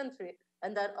in my country,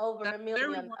 and then over a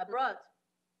million abroad.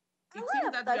 It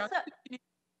seems that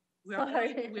we are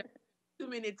 2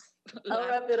 minutes left. I'll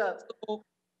wrap it up. So,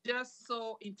 just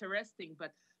so interesting,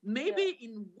 but maybe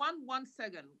in one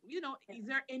second, is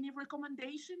there any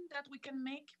recommendation that we can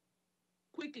make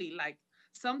quickly, like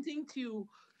something to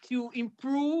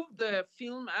improve the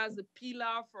film as a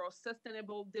pillar for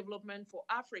sustainable development for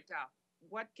Africa?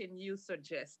 What can you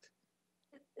suggest?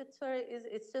 It's very easy.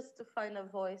 It's just to find a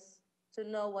voice, to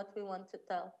know what we want to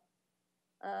tell,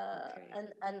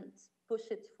 and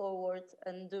push it forward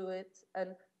and do it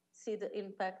and see the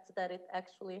impact that it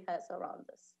actually has around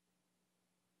us.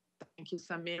 Thank you,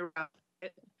 Samira.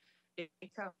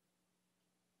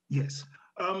 Yes.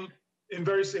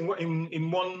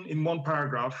 In one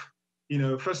paragraph,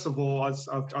 first of all,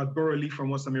 I'll borrow a leaf from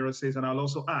what Samira says, and I'll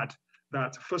also add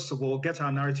that, first of all, get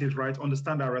our narratives right,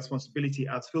 understand our responsibility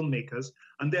as filmmakers,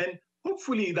 and then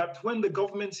hopefully that when the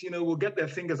governments, will get their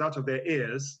fingers out of their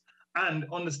ears and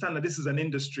understand that this is an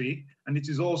industry and it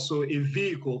is also a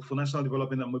vehicle for national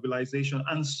development and mobilization,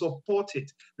 and support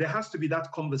it. There has to be that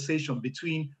conversation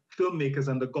between filmmakers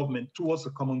and the government towards a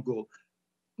common goal.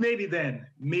 Maybe then,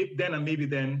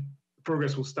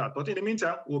 progress will start. But in the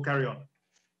meantime, we'll carry on.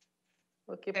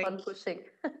 We'll keep on pushing.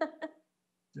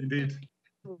 Indeed.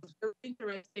 It was very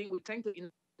interesting. We thank the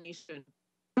information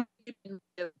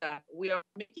that we are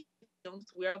making films,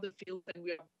 we are the field, and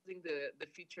we are building the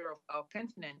future of our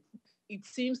continent. It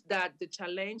seems that the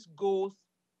challenge goes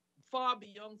far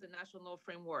beyond the national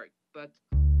framework, but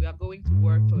we are going to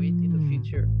work for it in the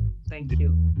future. Thank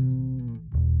you.